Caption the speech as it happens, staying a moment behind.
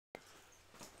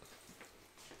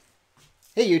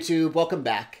Hey YouTube, welcome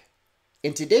back.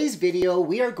 In today's video,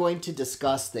 we are going to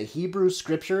discuss the Hebrew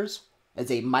Scriptures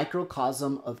as a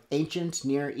microcosm of ancient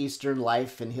Near Eastern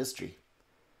life and history.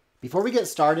 Before we get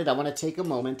started, I want to take a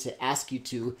moment to ask you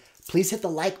to please hit the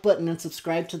like button and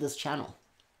subscribe to this channel.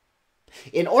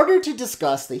 In order to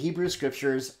discuss the Hebrew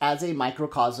Scriptures as a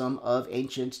microcosm of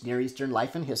ancient Near Eastern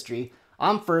life and history,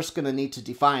 I'm first going to need to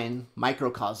define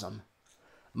microcosm.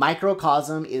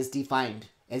 Microcosm is defined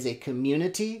as a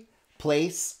community,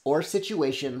 place, or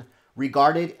situation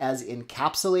regarded as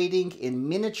encapsulating in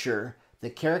miniature the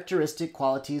characteristic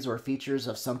qualities or features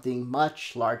of something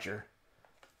much larger.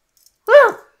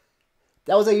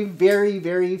 That was a very,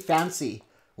 very fancy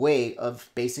way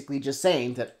of basically just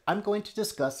saying that I'm going to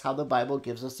discuss how the Bible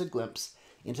gives us a glimpse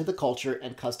into the culture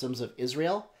and customs of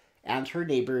Israel and her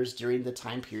neighbors during the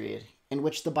time period in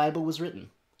which the Bible was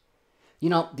written. You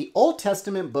know, the Old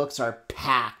Testament books are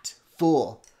packed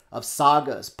full of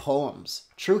sagas, poems,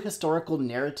 true historical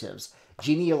narratives,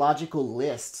 genealogical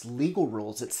lists, legal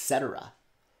rules, etc.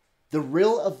 The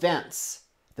real events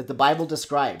that the Bible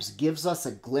describes gives us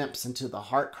a glimpse into the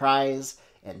heart cries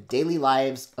and daily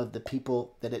lives of the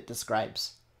people that it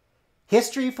describes.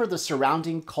 History for the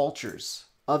surrounding cultures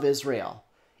of Israel,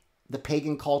 the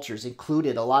pagan cultures,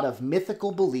 included a lot of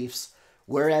mythical beliefs,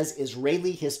 whereas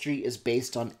Israeli history is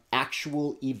based on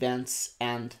actual events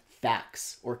and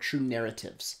facts or true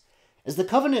narratives. As the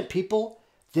covenant people,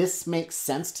 this makes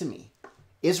sense to me.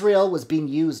 Israel was being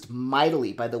used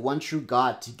mightily by the one true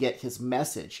God to get his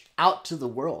message out to the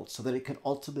world so that it could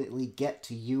ultimately get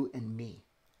to you and me.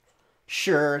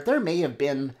 Sure, there may have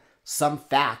been some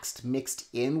facts mixed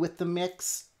in with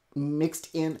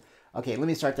the Okay, let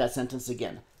me start that sentence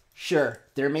again. Sure,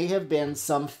 there may have been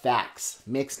some facts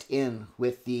mixed in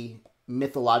with the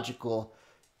mythological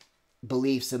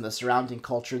beliefs in the surrounding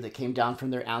culture that came down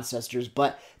from their ancestors,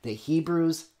 but the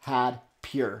Hebrews had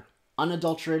pure,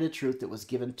 unadulterated truth that was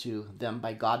given to them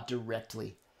by God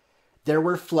directly. There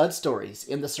were flood stories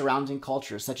in the surrounding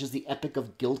culture, such as the Epic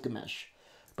of Gilgamesh,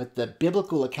 but the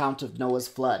biblical account of Noah's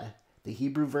flood, the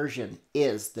Hebrew version,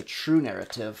 is the true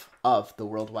narrative of the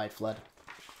worldwide flood.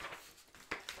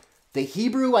 The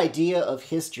Hebrew idea of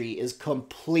history is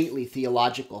completely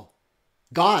theological.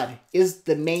 God is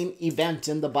the main event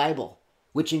in the Bible,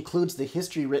 which includes the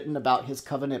history written about his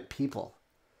covenant people.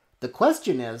 The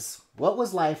question is, what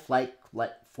was life like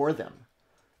for them?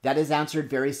 That is answered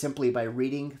very simply by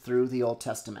reading through the Old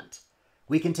Testament.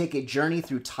 We can take a journey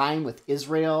through time with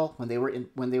Israel when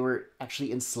they were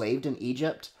actually enslaved in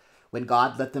Egypt, when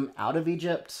God let them out of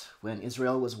Egypt, when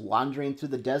Israel was wandering through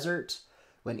the desert,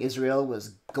 when Israel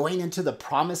was going into the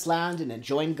promised land and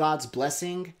enjoying God's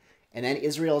blessing, and then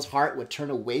Israel's heart would turn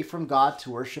away from God to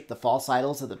worship the false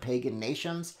idols of the pagan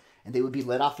nations, and they would be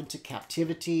led off into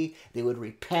captivity. They would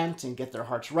repent and get their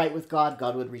hearts right with God.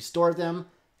 God would restore them,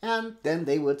 and then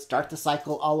they would start the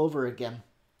cycle all over again.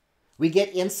 We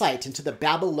get insight into the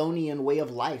Babylonian way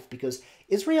of life because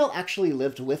Israel actually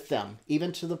lived with them,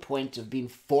 even to the point of being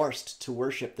forced to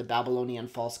worship the Babylonian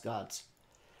false gods.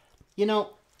 You know,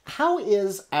 how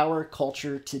is our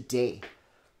culture today?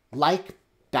 Like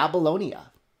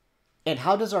Babylonia? And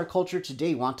how does our culture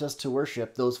today want us to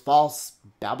worship those false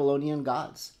Babylonian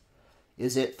gods?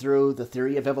 Is it through the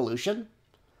theory of evolution?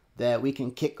 That we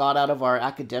can kick God out of our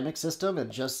academic system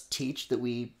and just teach that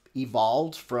we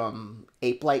evolved from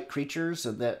ape-like creatures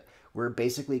and that we're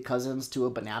basically cousins to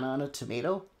a banana and a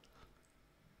tomato?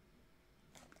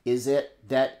 Is it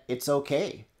that it's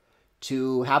okay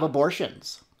to have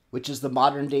abortions, which is the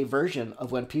modern day version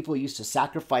of when people used to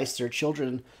sacrifice their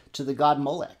children to the god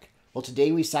Molech? Well,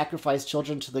 today we sacrifice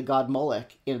children to the god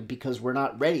Molech because we're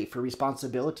not ready for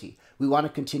responsibility. We want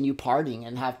to continue partying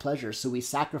and have pleasure, so we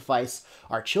sacrifice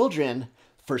our children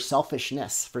for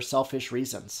selfishness, for selfish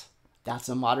reasons. That's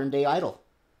a modern day idol.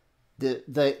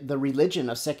 The religion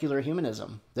of secular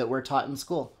humanism that we're taught in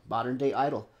school, modern day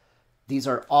idol. These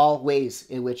are all ways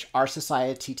in which our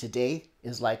society today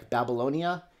is like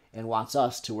Babylonia and wants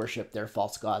us to worship their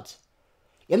false gods.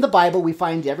 In the Bible, we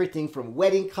find everything from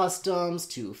wedding customs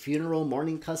to funeral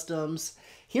mourning customs.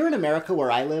 Here in America, where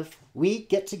I live, we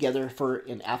get together for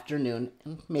an afternoon,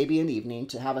 maybe an evening,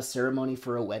 to have a ceremony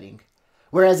for a wedding.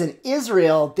 Whereas in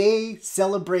Israel, they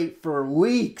celebrate for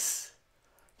weeks.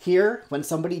 Here, when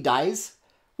somebody dies,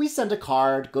 we send a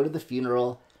card, go to the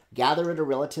funeral, gather at a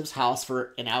relative's house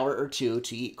for an hour or two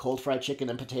to eat cold fried chicken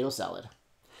and potato salad.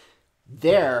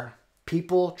 There,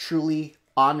 people truly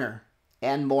honor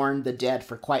and mourn the dead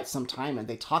for quite some time, and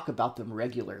they talk about them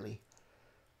regularly.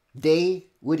 They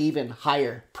would even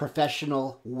hire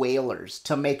professional wailers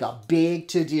to make a big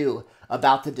to-do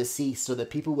about the deceased so that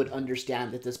people would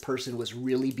understand that this person was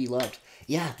really beloved.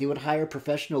 Yeah, they would hire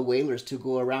professional wailers to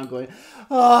go around going,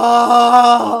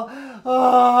 "Ah,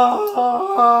 ah."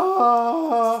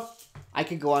 I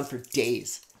could go on for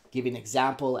days giving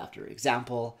example after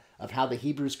example of how the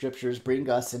Hebrew scriptures bring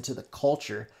us into the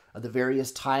culture of the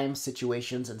various times,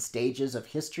 situations, and stages of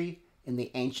history in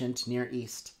the ancient Near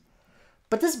East.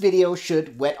 But this video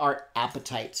should whet our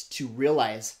appetites to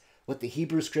realize what the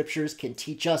Hebrew scriptures can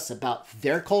teach us about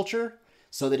their culture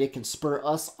so that it can spur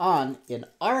us on in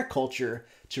our culture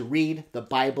to read the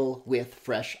Bible with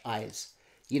fresh eyes.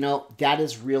 You know, that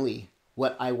is really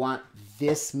what I want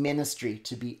this ministry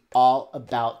to be all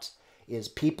about, is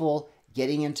people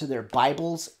getting into their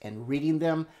Bibles and reading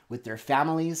them with their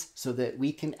families so that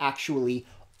we can actually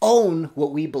own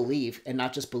what we believe and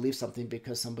not just believe something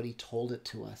because somebody told it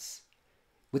to us.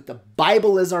 With the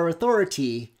Bible as our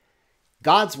authority,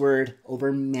 God's word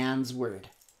over man's word.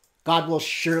 God will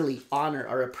surely honor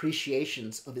our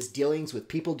appreciations of his dealings with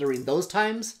people during those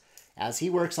times as he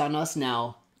works on us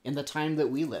now in the time that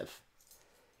we live.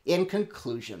 In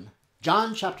conclusion,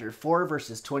 John chapter 4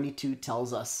 verses 22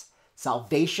 tells us,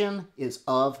 salvation is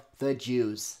of the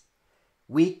Jews.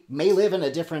 We may live in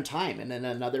a different time and in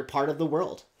another part of the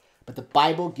world, but the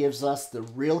Bible gives us the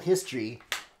real history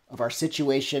of our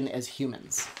situation as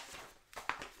humans.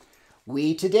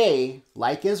 We today,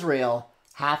 like Israel,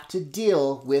 have to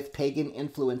deal with pagan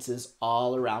influences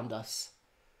all around us.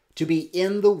 To be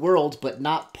in the world but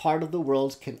not part of the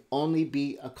world can only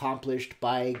be accomplished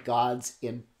by God's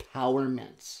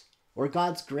empowerment or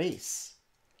God's grace.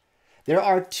 There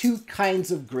are two kinds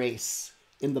of grace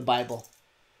in the Bible.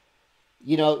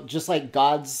 You know, just like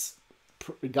God's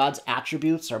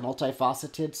attributes are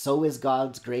multifaceted, so is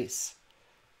God's grace.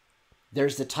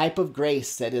 There's the type of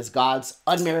grace that is God's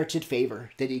unmerited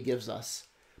favor that he gives us.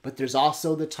 But there's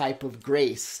also the type of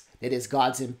grace that is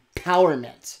God's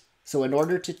empowerment. So in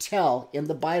order to tell in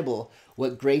the Bible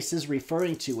what grace is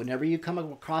referring to, whenever you come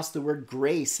across the word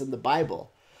grace in the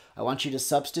Bible, I want you to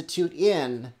substitute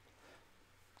in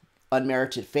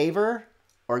unmerited favor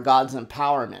or God's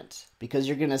empowerment, because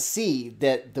you're going to see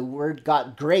that the word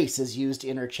God grace is used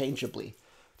interchangeably.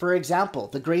 For example,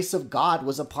 the grace of God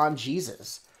was upon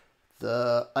Jesus.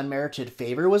 The unmerited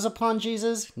favor was upon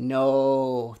Jesus?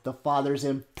 No, the Father's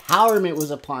empowerment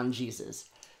was upon Jesus.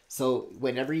 So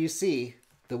whenever you see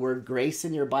the word grace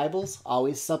in your Bibles,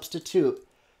 always substitute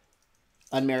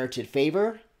unmerited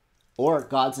favor or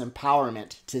God's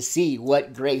empowerment to see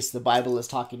what grace the Bible is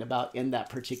talking about in that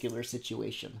particular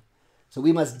situation. So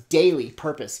we must daily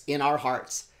purpose in our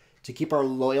hearts to keep our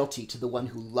loyalty to the one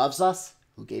who loves us,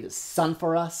 who gave his son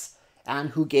for us, and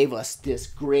who gave us this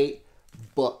great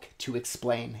book to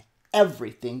explain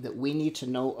everything that we need to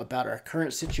know about our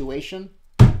current situation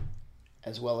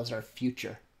as well as our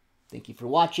future. Thank you for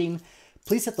watching.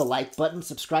 Please hit the like button,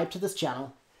 subscribe to this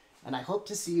channel, and I hope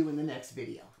to see you in the next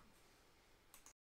video.